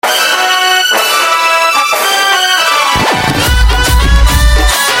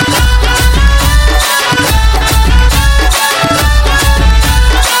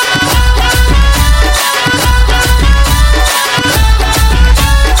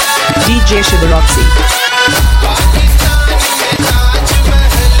DJ Shiva Rockzz. Pakistan में ताज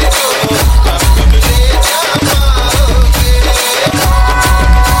महल को अब तुम ले जा पाओगे,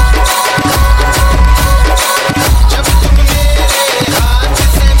 जब तुम मेरे हाथ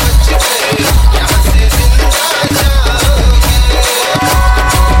से बचकर यहाँ से जिंदा जाओगे।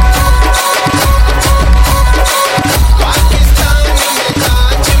 पाकिस्तान में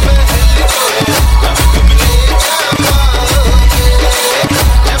ताज महल को अब तुम ले जा पाओगे,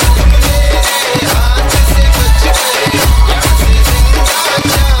 जब तुम मेरे हाथ से बचकर यहाँ से जिंदा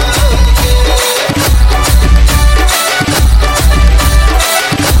जाओगे।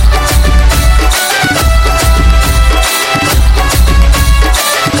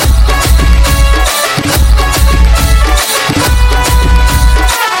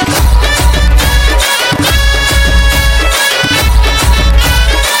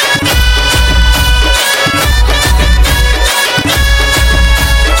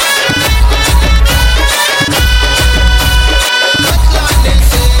 बतलाने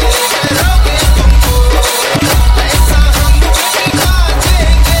से डरोगे तुमको, ऐसा हम दिखा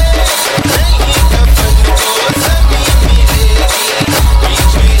देंगे। नहीं कफन को ज़मीं मिलेगी,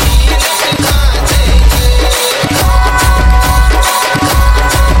 बीच में ही लटका देंगे।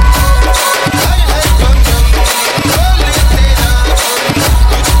 हर हर बम बम बोलते राम,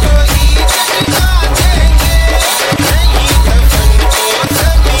 तुझको ही झटका देंगे। नहीं कफन को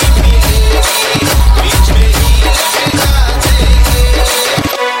ज़मीं मिलेगी, बीच में ही लटका देंगे।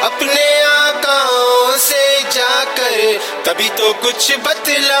 अपने आकाओं से जाकर तभी तो कुछ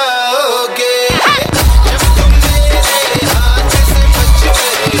बतलाओगे, जब तुम मेरे हाथ से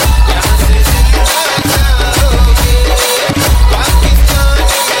बचकर यहाँ से जिंदा जाओगे। पाकिस्तान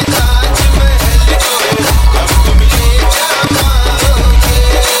में ताज महल को अब तुम ले जा पाओगे,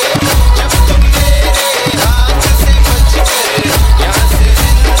 जब तुम मेरे हाथ से बचकर यहाँ से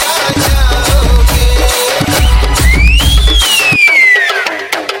जिंदा जाओगे।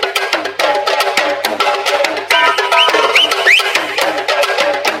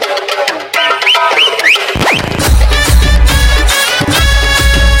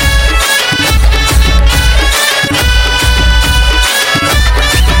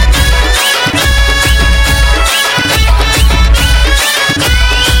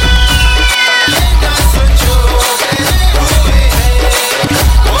 ये ना सोचो डरे हुए हैं,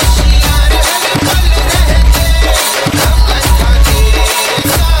 होशियार हर पल रहते। हम अथाह के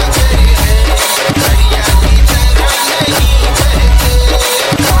सागर हैं, दरिया की तरह नहीं बहते।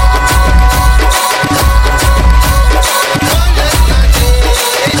 दौलत न दे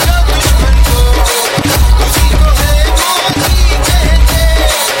जो दुश्मन को, उसी को है मोती कहते।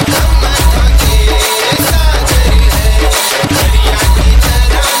 हम अथाह के सागर हैं, दरिया की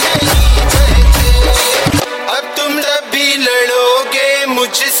तरह नहीं बहते। अब तुम तब भी लड़ोगे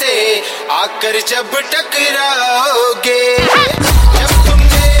मुझसे आकर जब टकराओगे, जब तुम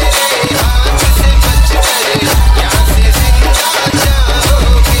मेरे